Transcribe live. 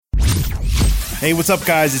Hey, what's up,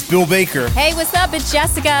 guys? It's Bill Baker. Hey, what's up? It's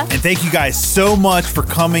Jessica. And thank you guys so much for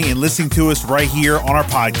coming and listening to us right here on our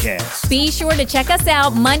podcast. Be sure to check us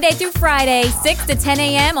out Monday through Friday, 6 to 10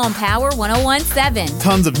 a.m. on Power 101.7.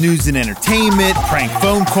 Tons of news and entertainment, prank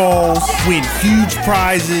phone calls, win huge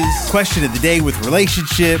prizes, question of the day with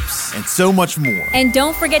relationships, and so much more. And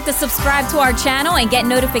don't forget to subscribe to our channel and get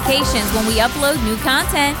notifications when we upload new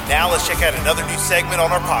content. Now let's check out another new segment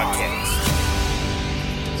on our podcast.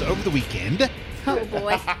 So over the weekend... Oh,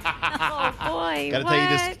 boy. Oh, boy. Gotta tell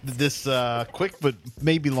you this quick but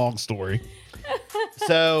maybe long story.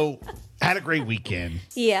 So, had a great weekend.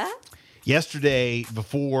 Yeah. Yesterday,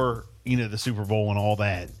 before, the Super Bowl and all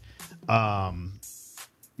that,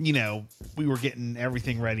 we were getting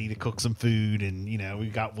everything ready to cook some food, and, we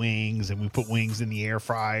got wings, and we put wings in the air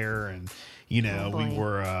fryer, and, we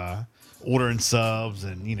were ordering subs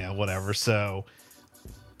and, whatever. So,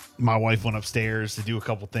 my wife went upstairs to do a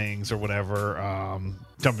couple things or whatever,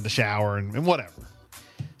 jump in the shower and whatever.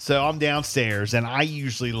 So I'm downstairs, and I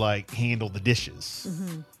usually handle the dishes.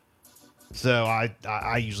 Mm-hmm. So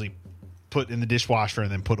I usually put in the dishwasher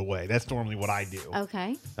and then put away. That's normally what I do.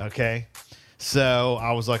 Okay. So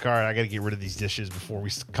I was like, all right, I got to get rid of these dishes before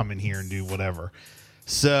we come in here and do whatever.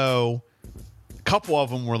 So a couple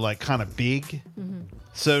of them were kind of big. Mm-hmm.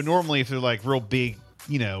 So normally if they're real big,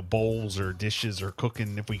 bowls or dishes or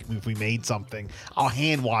cooking, if we made something, I'll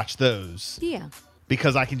hand wash those. Yeah.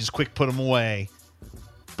 Because I can just quick put them away,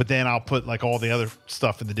 but then I'll put all the other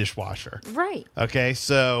stuff in the dishwasher. Right. Okay,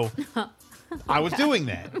 so I was doing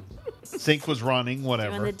that. Sink was running,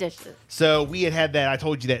 whatever. Doing the dishes. So we had that, I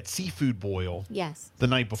told you, that seafood boil. Yes. The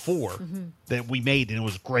night before that we made, and it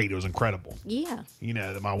was great. It was incredible. Yeah.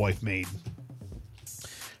 That my wife made.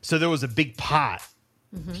 So there was a big pot.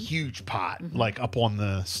 Huge pot, up on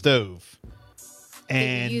the stove.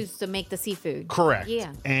 And that you used to make the seafood. Correct.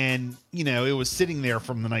 Yeah. And, it was sitting there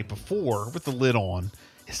from the night before with the lid on.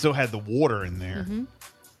 It still had the water in there. Mm-hmm.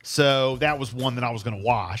 So that was one that I was going to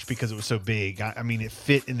wash because it was so big. I mean, it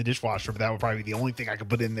fit in the dishwasher, but that would probably be the only thing I could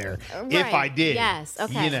put in there if I did. Yes.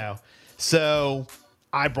 Okay. So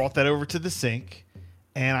I brought that over to the sink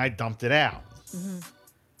and I dumped it out. Mm-hmm.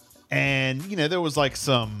 And, there was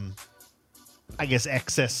some... I guess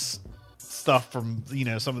excess stuff from,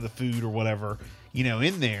 some of the food or whatever,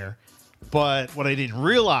 in there. But what I didn't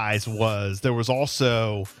realize was there was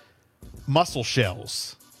also mussel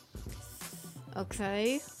shells.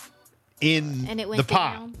 Okay. In it went the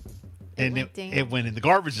pot. Down? It went in the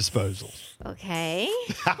garbage disposal. Okay.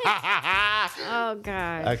 Oh,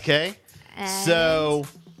 gosh. Okay. And... So,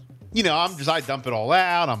 I dump it all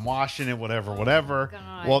out. I'm washing it, whatever.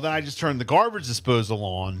 Gosh. Well, then I just turned the garbage disposal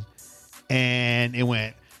on. And it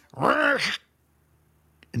went and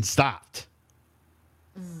stopped.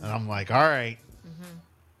 And I'm like, all right.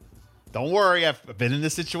 Don't worry. I've been in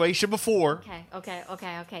this situation before.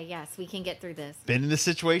 Okay. Yes, we can get through this. Been in this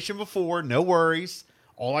situation before. No worries.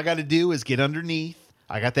 All I got to do is get underneath.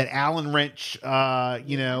 I got that Allen wrench,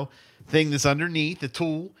 thing that's underneath, the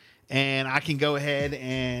tool. And I can go ahead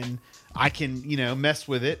and I can, mess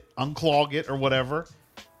with it, unclog it or whatever.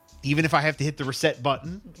 Even if I have to hit the reset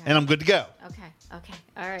button, and I'm good to go. Okay.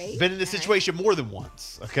 All right. Been in this situation more than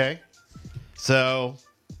once, okay? So,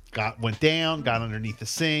 went down, got underneath the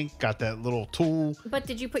sink, got that little tool. But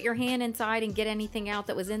did you put your hand inside and get anything out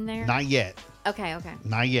that was in there? Not yet. Okay.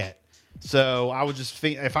 Not yet. So, I would just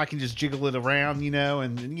think, if I can just jiggle it around,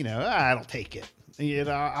 I'll take it.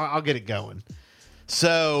 I'll get it going.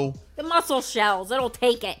 So... The mussel shells, it'll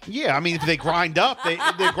take it. Yeah, I mean, if they grind up, they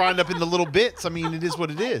grind up into little bits. I mean, it is what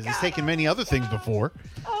it is. It's taken many other things before.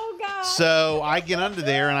 Oh, God. So I get under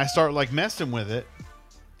there and I start messing with it.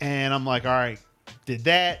 And I'm like, all right, did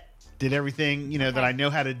everything, that I know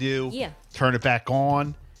how to do. Yeah. Turn it back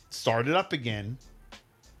on, start it up again.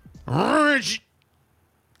 And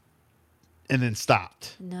then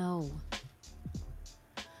stopped. No.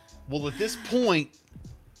 Well, at this point,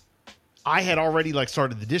 I had already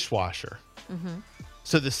started the dishwasher. Mm-hmm.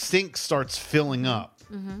 So the sink starts filling up.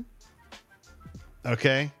 Mm-hmm.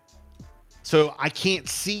 Okay. So I can't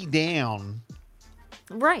see down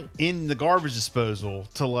right in the garbage disposal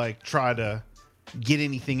to try to get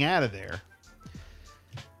anything out of there.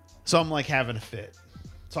 So I'm having a fit.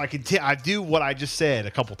 So I do what I just said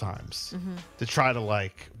a couple times to try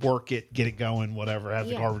to work it, get it going, whatever, have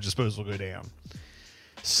the garbage disposal go down.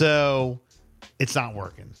 So it's not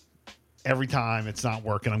working. Every time it's not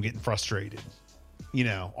working, I'm getting frustrated.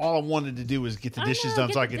 All I wanted to do was get the dishes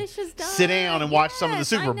done so I could sit down and watch some of the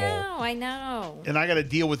Super Bowl. I know. And I got to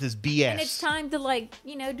deal with this BS. And it's time to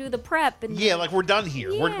do the prep. And we're done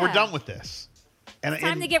here. Yeah. We're done with this. And it's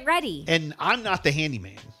time to get ready. And I'm not the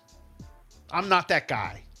handyman. I'm not that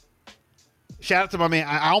guy. Shout out to my man.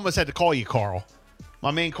 I almost had to call you Carl.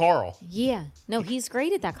 My man Carl. Yeah. No, he's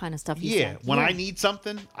great at that kind of stuff. When I need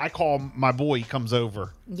something, I call my boy. He comes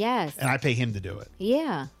over. Yes. And I pay him to do it.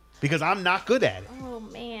 Yeah. Because I'm not good at it. Oh,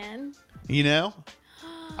 man. You know?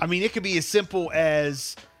 I mean, it could be as simple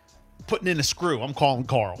as putting in a screw. I'm calling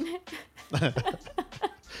Carl.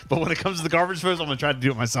 But when it comes to the garbage disposal, I'm going to try to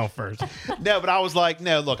do it myself first. No, but I was like,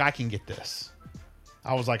 no, look, I can get this.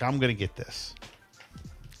 I was like, I'm going to get this.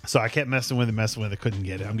 So I kept messing with it, couldn't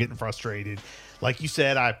get it. I'm getting frustrated. Like you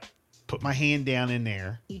said, I put my hand down in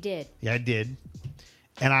there. You did. Yeah, I did.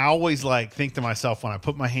 And I always like think to myself when I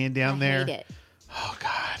put my hand down there. I hate it. Oh,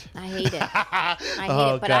 God. I hate it. I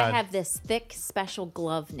hate it. But God. I have this thick special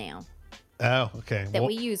glove now. Oh, okay. That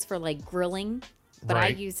we use for like grilling. But I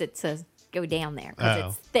use it to go down there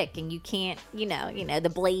because it's thick and you can't, you know, the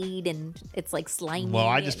blade and it's like slimy. Well,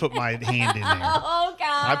 I just put my hand in there. Oh,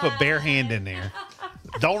 God. I put bare hand in there.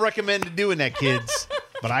 Don't recommend doing that, kids,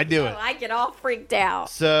 but I do it. I get all freaked out.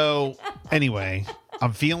 So anyway,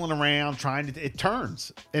 I'm feeling around trying to, it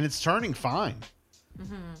turns and it's turning fine.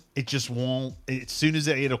 Mm-hmm. It just won't, as soon as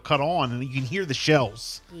it'll cut on and you can hear the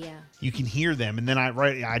shells. Yeah. You can hear them. And then I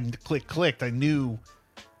clicked. I knew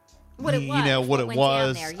what it was. You know what it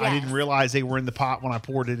was. There, yes. I didn't realize they were in the pot when I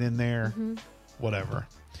poured it in there. Mm-hmm. Whatever.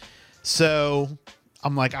 So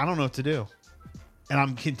I'm like, I don't know what to do. And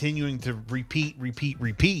I'm continuing to repeat,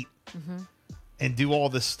 mm-hmm. and do all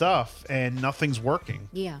this stuff, and nothing's working.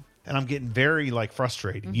 Yeah. And I'm getting very like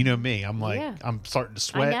frustrated. Mm-hmm. You know me. I'm like, I'm starting to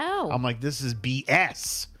sweat. I know. I'm like, this is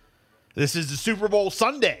BS. This is the Super Bowl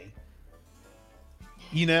Sunday.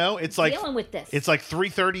 You know, it's like dealing with this. It's like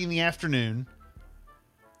 3:30 in the afternoon,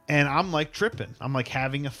 and I'm like tripping. I'm like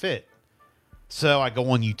having a fit. So I go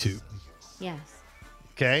on YouTube. Yes.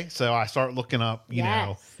 Okay. So I start looking up, you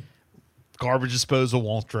know, garbage disposal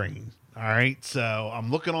won't drain. All right. So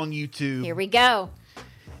I'm looking on YouTube. Here we go.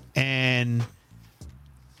 And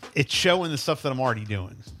it's showing the stuff that I'm already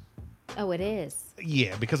doing. Oh, it is.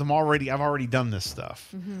 Yeah, because I've already done this stuff.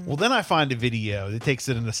 Mm-hmm. Well, then I find a video that takes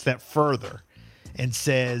it in a step further and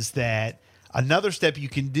says that another step you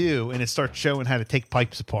can do, and it starts showing how to take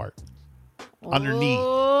pipes apart underneath.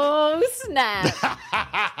 Oh, snap.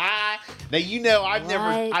 Now, you know,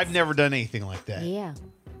 I've never done anything like that. Yeah.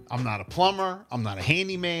 I'm not a plumber. I'm not a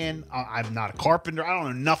handyman. I'm not a carpenter. I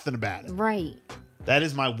don't know nothing about it. Right. That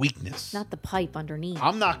is my weakness. Not the pipe underneath.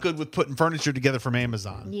 I'm not good with putting furniture together from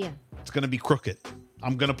Amazon. Yeah. It's going to be crooked.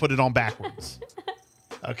 I'm going to put it on backwards.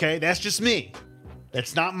 Okay? That's just me.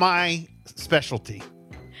 That's not my specialty.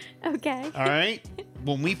 Okay. All right?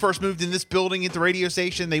 When we first moved in this building at the radio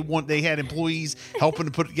station, they had employees helping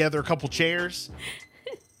to put together a couple chairs.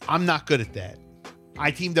 I'm not good at that.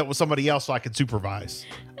 I teamed up with somebody else so I could supervise.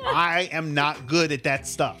 I am not good at that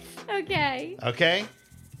stuff. Okay. Okay?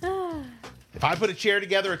 If I put a chair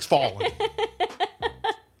together, it's falling.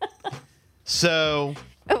 So.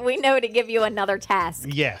 We know to give you another task.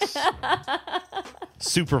 Yes.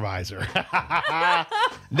 Supervisor.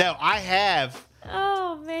 No, I have.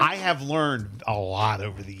 Oh, man. I have learned a lot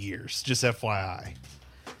over the years, just FYI.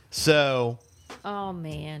 So. Oh,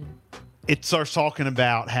 man. It starts talking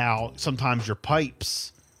about how sometimes your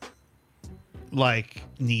pipes like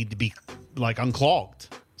need to be like unclogged.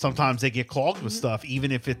 Sometimes they get clogged with stuff,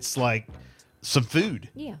 even if it's like some food.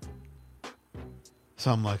 Yeah.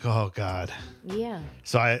 So I'm like, oh God. Yeah.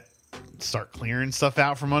 So I start clearing stuff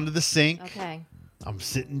out from under the sink. Okay. I'm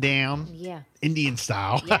sitting down. Yeah. Indian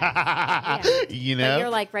style. Yeah. You know? But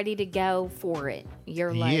you're like ready to go for it.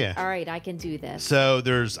 You're like, all right, I can do this. So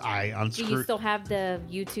I Do unscrew. you still have the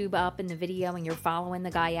YouTube up in the video and you're following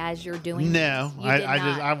the guy as you're doing No, this?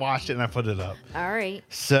 I watched it and I put it up. All right.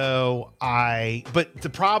 So but the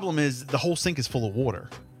problem is the whole sink is full of water.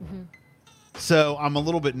 Mm-hmm. So I'm a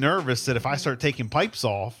little bit nervous that if I start taking pipes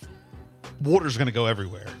off, water's going to go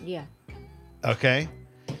everywhere. Yeah. Okay.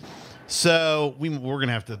 So we're going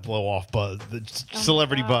to have to blow off the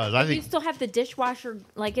celebrity Buzz. I think you still have the dishwasher,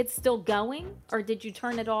 like it's still going, or did you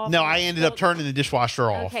turn it off? No, I ended up turning the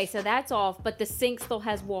dishwasher off. Okay, so that's off, but the sink still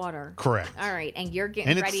has water. Correct. All right, and you're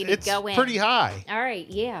getting ready to go in. It's pretty high. All right,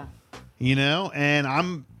 yeah. You know, and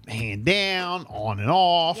I'm hand down, on and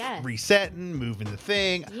off, yes. resetting, moving the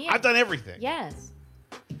thing. Yeah. I've done everything. Yes.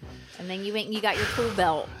 And then you got your tool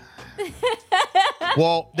belt.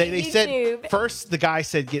 Well, they said first the guy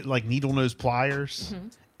said get like needle nose pliers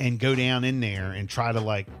and go down in there and try to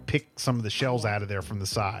like pick some of the shells out of there from the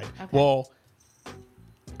side. Okay. Well,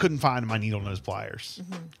 couldn't find my needle nose pliers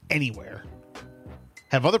anywhere.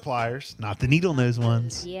 Have other pliers, not the needle nose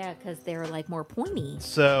ones. Yeah, because they're like more pointy.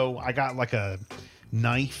 So I got like a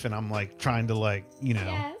knife and I'm like trying to like, you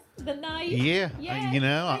know, The knife. Yeah, Yes, you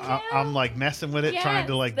know, I'm like messing with it, trying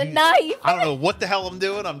to like the knife. I don't know what the hell I'm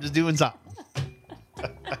doing. I'm just doing something.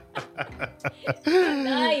 The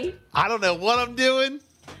knife. I don't know what I'm doing,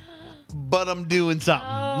 but I'm doing something.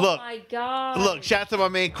 Oh Look, my God. look, shout out to my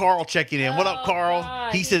man Carl checking in. What up, Carl?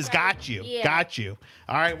 God. He says, got you. Yeah. Got you.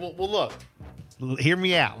 All right, well, look, hear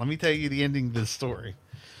me out. Let me tell you the ending of this story.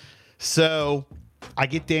 So I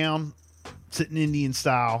get down, sitting Indian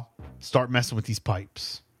style, start messing with these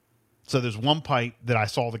pipes. So there's one pipe that I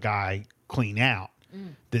saw the guy clean out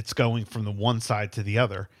that's going from the one side to the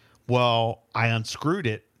other. Well, I unscrewed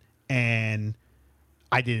it and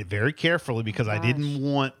I did it very carefully because I didn't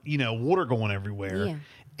want, water going everywhere. Yeah.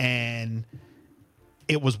 And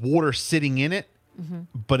it was water sitting in it,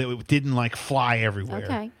 but it didn't like fly everywhere.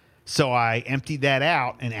 Okay. So I emptied that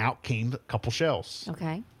out and out came a couple shells.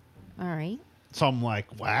 Okay. All right. So I'm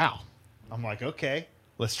like, wow. I'm like, okay,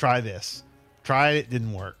 let's try this. Tried it,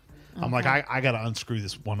 didn't work. I'm like, I got to unscrew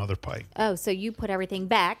this one other pipe. Oh, so you put everything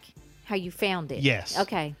back how you found it? Yes.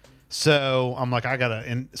 Okay. So I'm like, I got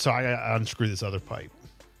to unscrew this other pipe.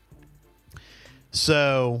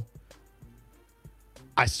 So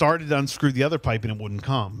I started to unscrew the other pipe and it wouldn't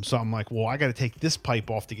come. So I'm like, well, I got to take this pipe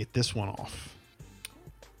off to get this one off.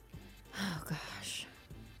 Oh gosh.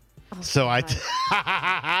 So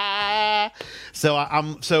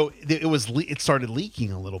it started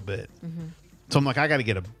leaking a little bit. So I'm like, I got to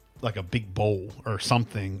get a big bowl or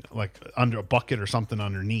something, like under a bucket or something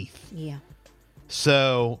underneath. Yeah.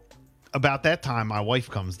 So about that time, my wife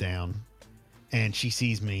comes down and she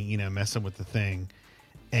sees me, messing with the thing.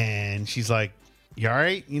 And she's like, you all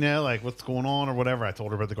right? Like what's going on or whatever. I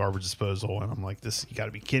told her about the garbage disposal and I'm like, you got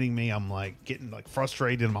to be kidding me. I'm like getting like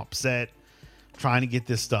frustrated. I'm upset trying to get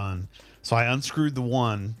this done. So I unscrewed the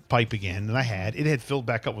one pipe again that it had filled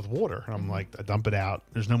back up with water. And I'm like, I dump it out.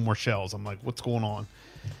 There's no more shells. I'm like, what's going on?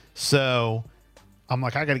 So I'm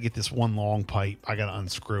like, I got to get this one long pipe. I got to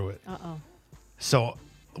unscrew it. Uh-oh. So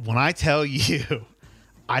when I tell you,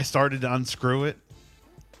 I started to unscrew it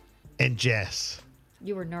and Jess.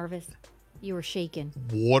 You were nervous. You were shaking.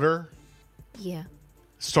 Water. Yeah.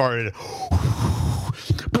 Started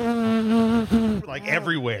like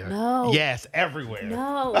everywhere. No. Yes, everywhere.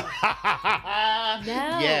 No. No.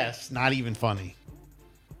 Yes, not even funny.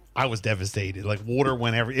 I was devastated. Like water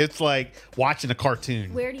went it's like watching a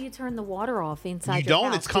cartoon. Where do you turn the water off inside you your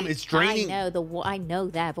don't. house? It's draining. I know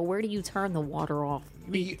that, but where do you turn the water off?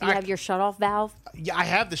 Do you I have your shut-off valve? Yeah, I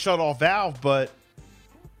have the shut-off valve, but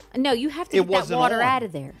no, you have to get that water out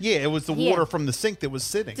of there. Yeah, it was the water from the sink that was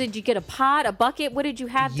sitting. Did you get a pot, a bucket? What did you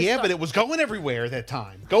have? Yeah, but it was going everywhere at that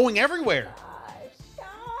time. Going everywhere.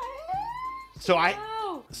 So I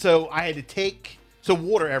had to take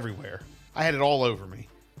water everywhere. I had it all over me.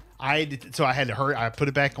 I had to hurry. I put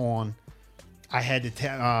it back on. I had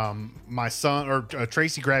to my son or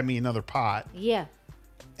Tracy grabbed me another pot. Yeah.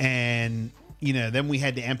 And then we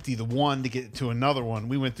had to empty the one to get to another one.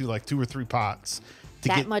 We went through like 2 or 3 pots to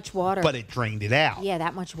get much water. But it drained it out. Yeah,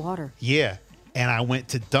 that much water. Yeah. And I went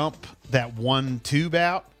to dump that one tube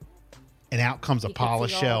out and out comes a pile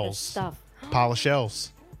of shells. Pile of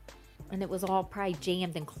shells. And it was all probably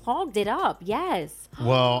jammed and clogged it up. Yes.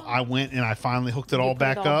 Well, I went and I finally hooked it all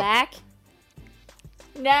back up.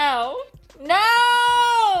 No.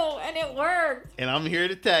 And it worked. And I'm here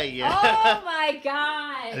to tell you. Oh my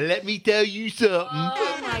God. Let me tell you something.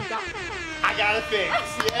 Oh my God. I got a fix.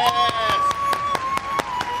 Yes.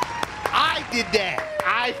 I did that.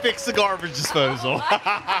 I fixed the garbage disposal.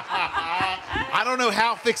 I don't know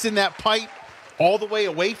how fixing that pipe all the way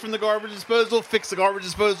away from the garbage disposal, fix the garbage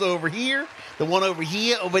disposal over here, the one over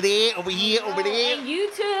here, over there, over here, over there. And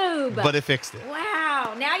YouTube. But it fixed it.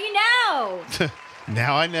 Wow. Now you know.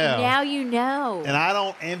 Now I know. Now you know. And I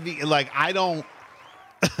don't envy, oh my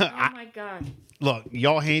God. Look,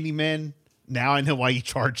 y'all handymen, now I know why you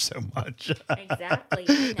charge so much.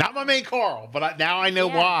 Exactly. Not my main Carl, but now I know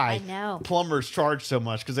why. I know. Plumbers charge so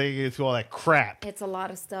much because they get through all that crap. It's a lot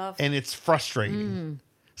of stuff. And it's frustrating.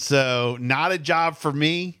 So not a job for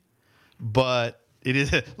me, but it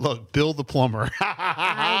is. Look, Bill the plumber.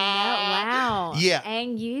 I know. Wow. Yeah.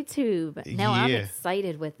 And YouTube. No, I'm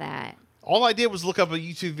excited with that. All I did was look up a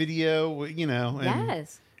YouTube video, and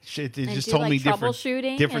yes. It just told me different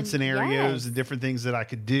scenarios and different things that I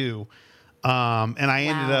could do. And I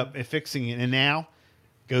ended up fixing it. And now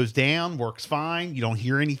goes down, works fine. You don't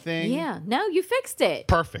hear anything. Yeah. No, you fixed it.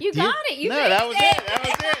 Perfect. You got it. You fixed that was it. That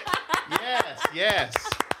was it. Yes.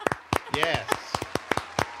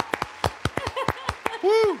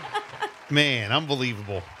 Woo. Man,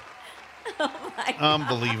 unbelievable. Oh my God.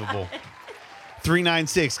 Unbelievable.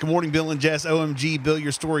 396. Good morning, Bill and Jess. OMG, Bill,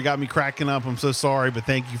 your story got me cracking up. I'm so sorry, but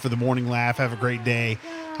thank you for the morning laugh. Have a great day.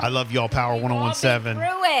 I love y'all. Power 1017.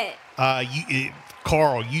 Through it.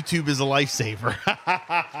 Carl, YouTube is a lifesaver.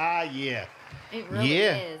 Yeah. It really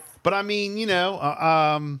is. But I mean,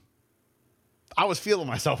 I was feeling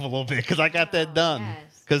myself a little bit because I got that done.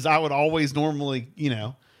 Because I would always normally,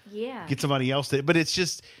 get somebody else to. But it's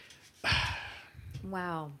just.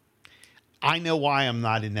 Wow. I know why I'm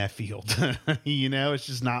not in that field. It's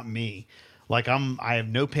just not me. Like I have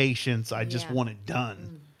no patience. I just want it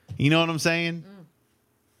done. You know what I'm saying?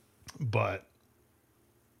 But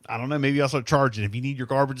I don't know. Maybe I'll start charging. If you need your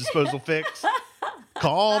garbage disposal fixed,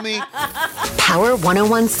 call me. Power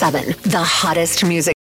 1017, the hottest music.